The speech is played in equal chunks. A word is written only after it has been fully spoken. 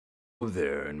Hello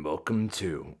there, and welcome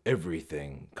to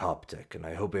Everything Coptic. And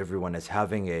I hope everyone is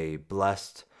having a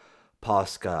blessed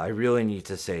Pascha. I really need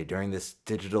to say, during this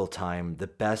digital time, the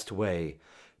best way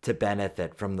to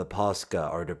benefit from the Pascha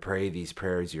are to pray these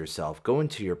prayers yourself. Go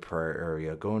into your prayer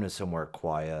area, go into somewhere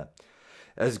quiet.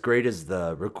 As great as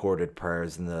the recorded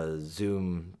prayers and the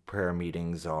Zoom prayer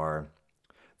meetings are,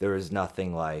 there is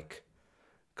nothing like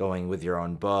going with your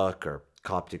own book or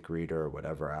Coptic Reader or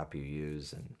whatever app you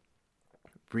use and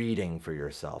reading for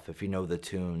yourself. If you know the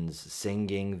tunes,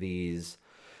 singing these.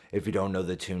 If you don't know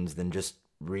the tunes, then just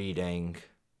reading,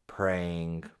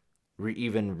 praying,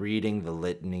 even reading the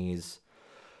litanies.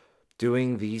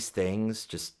 Doing these things,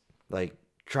 just like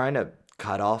trying to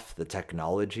cut off the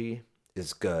technology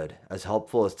is good. As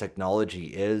helpful as technology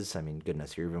is, I mean,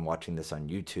 goodness, you're even watching this on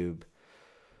YouTube.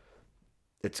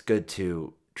 It's good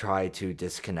to try to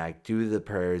disconnect, do the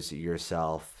prayers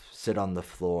yourself, sit on the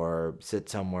floor, sit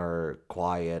somewhere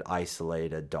quiet,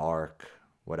 isolated, dark,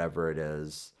 whatever it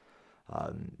is.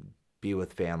 Um, be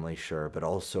with family, sure, but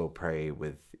also pray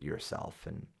with yourself.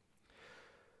 And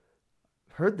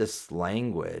heard this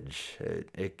language.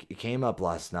 It came up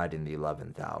last night in the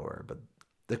 11th hour, but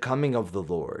the coming of the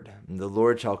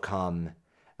Lord shall come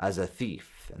as a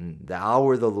thief, and the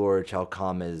hour the Lord shall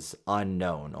come is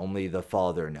unknown, only the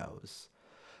Father knows.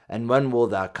 And when will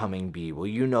that coming be? Well,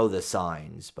 you know the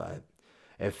signs, but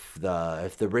if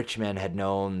the rich man had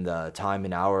known the time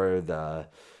and hour, the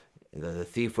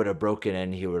thief would have broken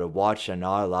in. He would have watched and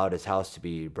not allowed his house to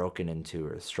be broken into,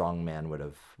 or a strong man would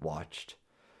have watched.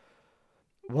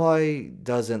 Why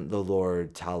doesn't the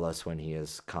Lord tell us when he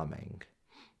is coming?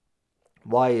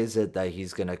 Why is it that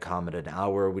he's going to come at an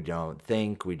hour we don't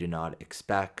think, we do not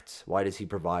expect? Why does he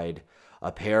provide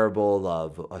a parable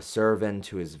of a servant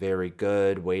who is very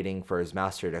good, waiting for his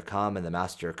master to come, and the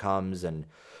master comes and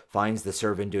finds the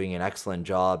servant doing an excellent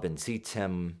job and seats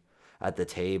him at the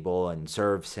table and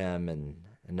serves him, and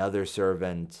another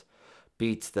servant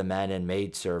beats the men and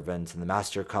maidservants, and the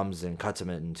master comes and cuts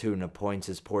him in two and appoints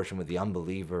his portion with the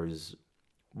unbelievers?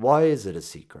 Why is it a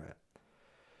secret?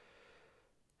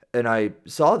 And I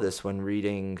saw this when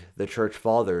reading the church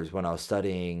fathers, when I was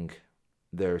studying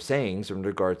their sayings in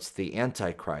regards to the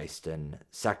Antichrist in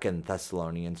 2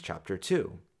 Thessalonians chapter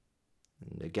 2.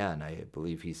 And again, I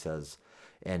believe he says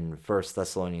in 1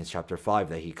 Thessalonians chapter 5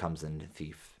 that he comes in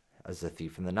as a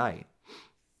thief in the night.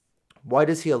 Why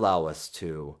does he allow us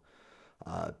to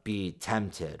be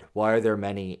tempted? Why are there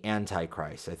many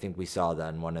antichrists? I think we saw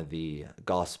that in one of the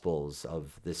Gospels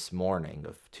of this morning,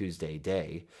 of Tuesday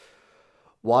day.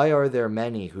 Why are there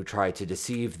many who try to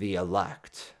deceive the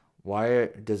elect? Why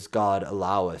does God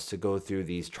allow us to go through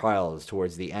these trials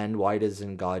towards the end? Why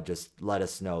doesn't God just let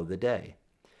us know the day?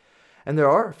 And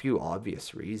there are a few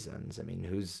obvious reasons. I mean,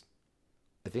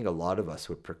 I think a lot of us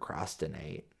would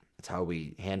procrastinate. It's how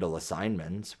we handle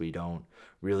assignments. We don't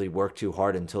really work too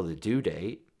hard until the due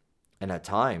date. And at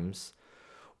times,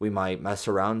 we might mess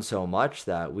around so much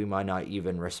that we might not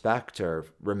even respect or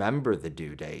remember the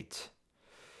due date.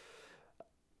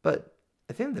 But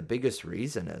I think the biggest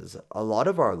reason is a lot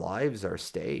of our lives are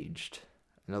staged.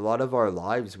 And a lot of our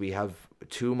lives, we have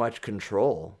too much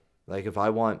control. Like if I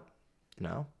want,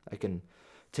 I can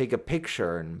take a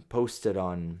picture and post it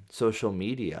on social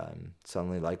media and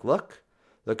suddenly like, look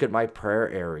at my prayer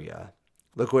area.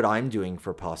 Look what I'm doing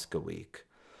for Pascha week.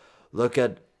 Look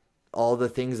at all the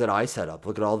things that I set up.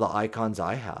 Look at all the icons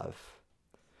I have.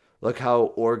 Look how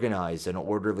organized and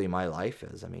orderly my life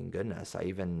is. I mean, goodness,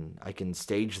 I can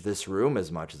stage this room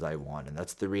as much as I want, and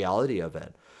that's the reality of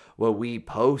it. What we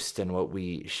post and what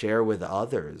we share with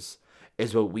others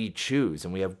is what we choose,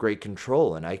 and we have great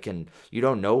control. And you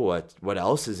don't know what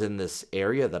else is in this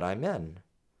area that I'm in.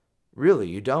 Really,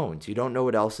 you don't. You don't know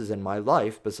what else is in my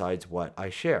life besides what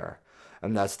I share.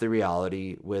 And that's the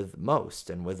reality with most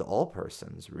and with all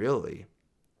persons, really,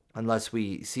 unless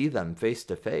we see them face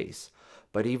to face.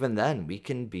 But even then, we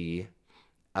can be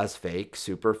as fake,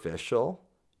 superficial,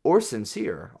 or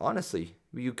sincere. Honestly,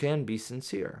 you can be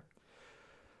sincere.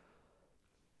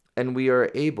 And we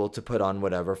are able to put on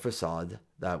whatever facade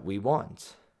that we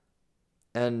want.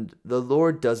 And the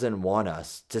Lord doesn't want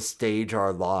us to stage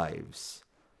our lives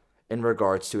in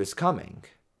regards to his coming.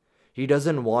 He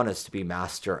doesn't want us to be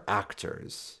master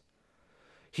actors.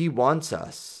 He wants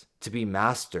us to be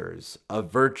masters of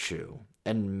virtue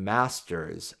and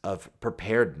masters of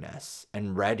preparedness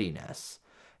and readiness.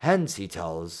 Hence, he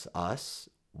tells us,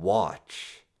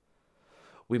 watch.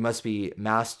 We must be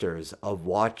masters of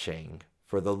watching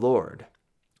for the Lord.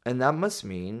 And that must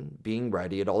mean being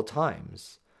ready at all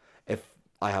times. If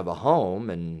I have a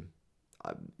home and,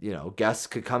 guests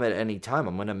could come at any time,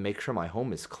 I'm going to make sure my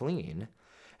home is clean.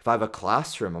 If I have a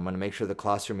classroom, I'm going to make sure the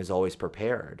classroom is always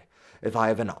prepared. If I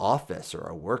have an office or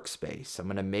a workspace, I'm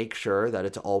going to make sure that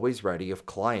it's always ready if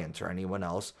clients or anyone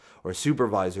else or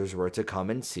supervisors were to come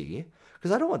and see,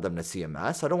 because I don't want them to see a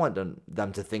mess. I don't want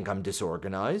them to think I'm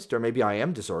disorganized, or maybe I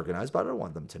am disorganized, but I don't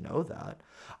want them to know that.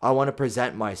 I want to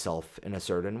present myself in a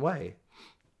certain way.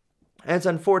 And it's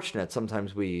unfortunate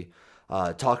sometimes we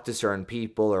talk to certain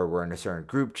people, or we're in a certain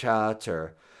group chat,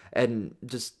 and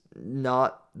just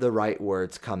not the right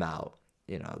words come out.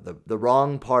 The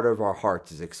wrong part of our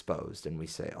hearts is exposed, and we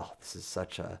say, oh, this is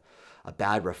such a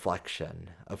bad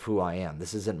reflection of who I am.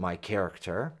 This isn't my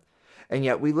character. And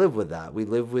yet we live with that. We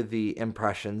live with the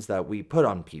impressions that we put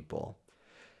on people.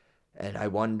 And I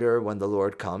wonder, when the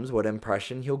Lord comes, what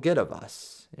impression he'll get of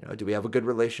us. Do we have a good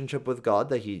relationship with God,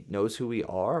 that he knows who we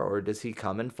are? Or does he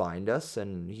come and find us,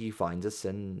 and he finds us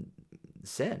in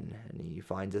sin, and he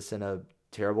finds us in a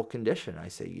terrible condition? I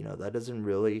say, that doesn't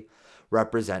really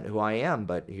represent who I am.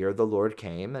 But here the Lord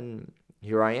came, and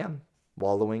here I am,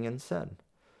 wallowing in sin.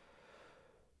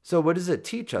 So what does it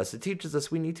teach us? It teaches us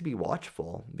we need to be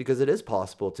watchful, because it is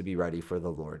possible to be ready for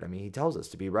the Lord. I mean, he tells us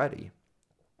to be ready.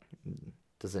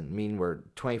 Doesn't mean we're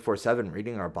 24/7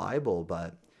 reading our Bible,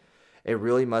 but it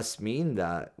really must mean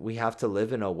that we have to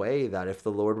live in a way that if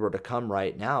the Lord were to come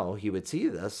right now, he would see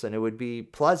this and it would be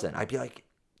pleasant. I'd be like,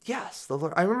 yes, the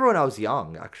Lord. I remember when I was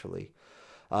young, actually,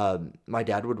 my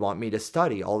dad would want me to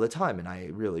study all the time, and I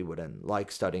really wouldn't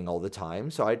like studying all the time.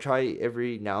 So I'd try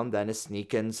every now and then to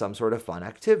sneak in some sort of fun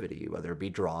activity, whether it be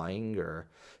drawing, or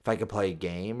if I could play a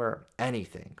game or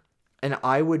anything. And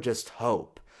I would just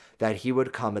hope that he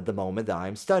would come at the moment that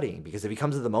I'm studying, because if he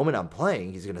comes at the moment I'm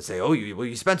playing, he's going to say, oh,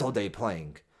 you spent all day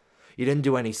playing. You didn't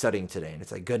do any studying today. And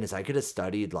it's like, goodness, I could have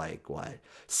studied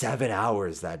 7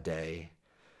 hours that day.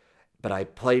 But I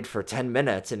played for 10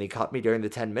 minutes, and he caught me during the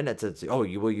 10 minutes. It's, oh,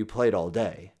 you played all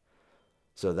day.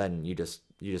 So then you just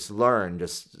learn,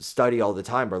 just study all the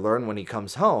time, or learn when he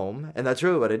comes home. And that's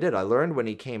really what I did. I learned when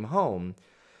he came home,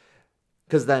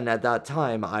 because then at that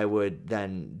time I would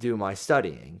then do my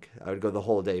studying. I would go the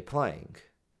whole day playing.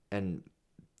 And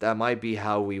that might be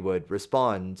how we would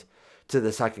respond to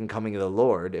the second coming of the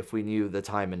Lord, if we knew the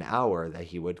time and hour that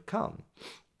he would come.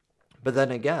 But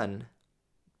then again,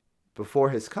 before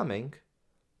his coming,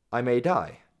 I may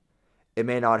die. It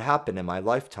may not happen in my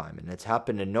lifetime, and it's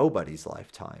happened in nobody's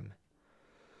lifetime.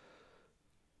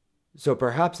 So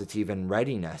perhaps it's even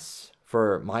readiness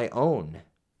for my own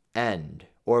end,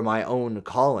 or my own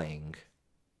calling,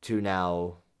 to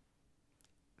now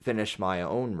finish my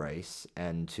own race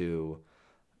and to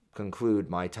conclude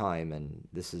my time, and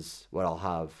this is what I'll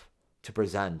have to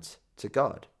present to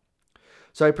God.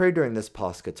 So I pray during this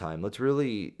Pascha time, let's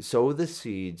really sow the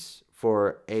seeds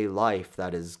for a life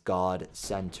that is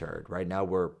God-centered. Right now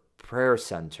we're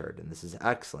prayer-centered, and this is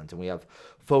excellent, and we have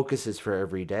focuses for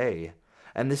every day.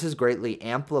 And this is greatly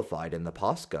amplified in the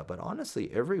Pascha, but honestly,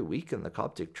 every week in the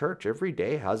Coptic Church, every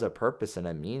day has a purpose and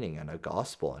a meaning and a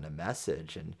gospel and a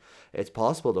message, and it's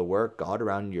possible to work God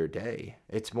around your day.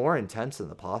 It's more intense in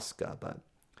the Pascha, but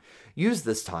use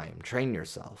this time, train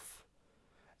yourself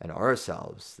and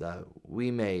ourselves, that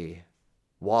we may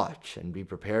watch and be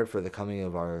prepared for the coming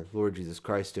of our Lord Jesus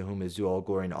Christ, to whom is due all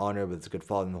glory and honor with his good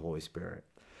Father and the Holy Spirit.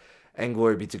 And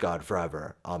glory be to God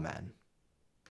forever. Amen.